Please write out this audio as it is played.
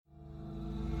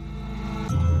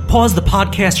Pause the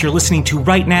podcast you're listening to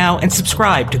right now and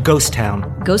subscribe to Ghost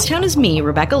Town. Ghost Town is me,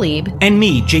 Rebecca Lieb. And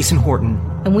me, Jason Horton.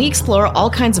 And we explore all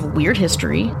kinds of weird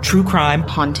history, true crime,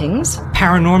 hauntings,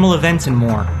 paranormal events, and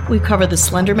more. We cover the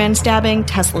Slender Man stabbing,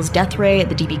 Tesla's death ray,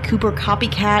 the D.B. Cooper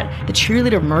copycat, the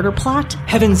cheerleader murder plot,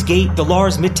 Heaven's Gate, the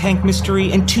Lars Midtank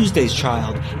mystery, and Tuesday's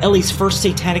Child, Ellie's first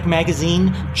satanic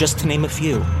magazine, just to name a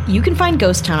few. You can find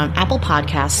Ghost Town on Apple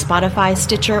Podcasts, Spotify,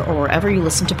 Stitcher, or wherever you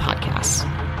listen to podcasts.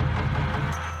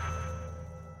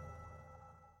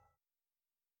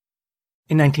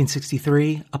 In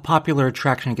 1963, a popular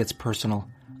attraction gets personal.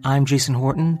 I'm Jason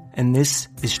Horton, and this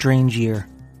is Strange Year.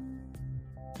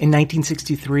 In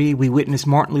 1963, we witnessed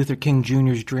Martin Luther King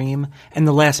Jr.'s dream and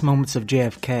the last moments of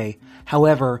JFK.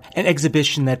 However, an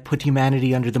exhibition that put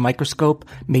humanity under the microscope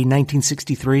made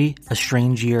 1963 a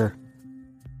strange year.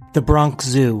 The Bronx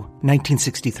Zoo,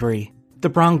 1963. The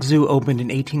Bronx Zoo opened in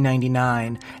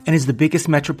 1899 and is the biggest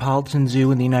metropolitan zoo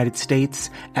in the United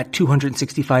States at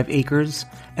 265 acres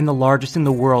and the largest in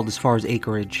the world as far as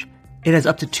acreage. It has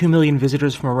up to 2 million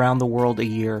visitors from around the world a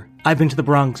year. I've been to the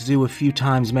Bronx Zoo a few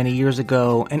times many years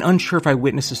ago and unsure if I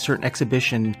witnessed a certain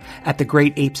exhibition at the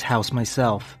Great Apes House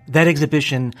myself. That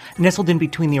exhibition, nestled in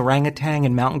between the orangutan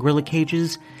and mountain gorilla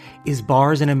cages, is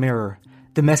Bars and a Mirror.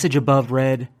 The message above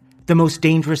read, "The most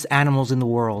dangerous animals in the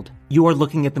world." You are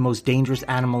looking at the most dangerous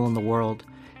animal in the world.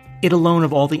 It alone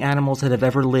of all the animals that have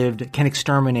ever lived can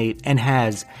exterminate, and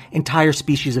has, entire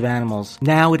species of animals.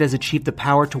 Now it has achieved the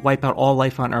power to wipe out all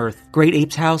life on Earth. Great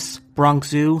Apes House, Bronx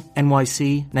Zoo,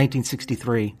 NYC,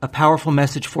 1963. A powerful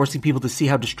message forcing people to see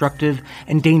how destructive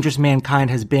and dangerous mankind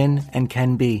has been and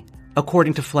can be.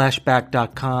 According to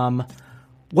Flashback.com,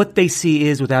 what they see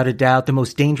is, without a doubt, the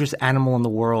most dangerous animal in the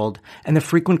world, and the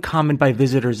frequent comment by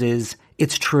visitors is,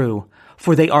 "It's true,"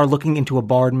 for they are looking into a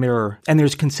barred mirror, and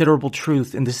there's considerable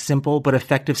truth in this simple but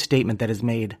effective statement that is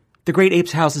made. The Great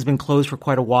Apes House has been closed for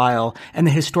quite a while, and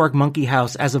the historic Monkey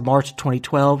House, as of March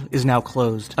 2012, is now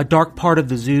closed. A dark part of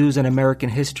the zoos and American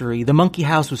history, the Monkey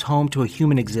House was home to a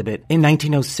human exhibit. In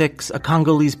 1906, a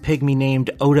Congolese pygmy named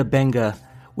Oda Benga,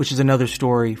 which is another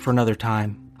story for another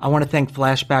time. I want to thank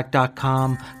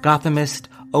Flashback.com, Gothamist,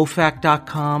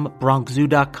 OFAC.com,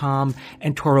 BronxZoo.com,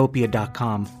 and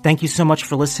Toropia.com. Thank you so much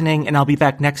for listening, and I'll be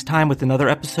back next time with another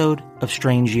episode of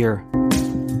Strange Year.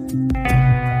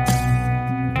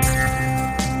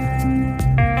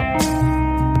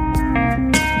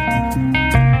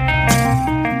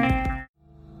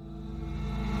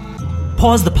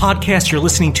 Pause the podcast you're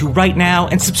listening to right now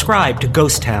and subscribe to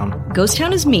Ghost Town. Ghost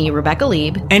Town is me, Rebecca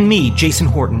Lieb. And me, Jason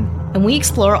Horton. And we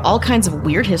explore all kinds of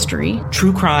weird history,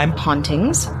 true crime,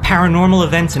 hauntings, paranormal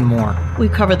events, and more. We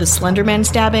cover the Slender Man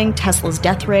stabbing, Tesla's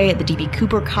death ray, the D.B.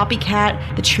 Cooper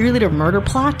copycat, the cheerleader murder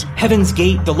plot, Heaven's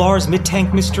Gate, the Lars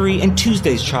Midtank mystery, and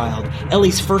Tuesday's Child,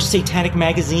 Ellie's first satanic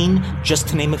magazine, just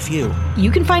to name a few. You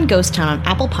can find Ghost Town on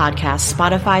Apple Podcasts,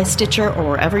 Spotify, Stitcher, or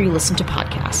wherever you listen to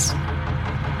podcasts.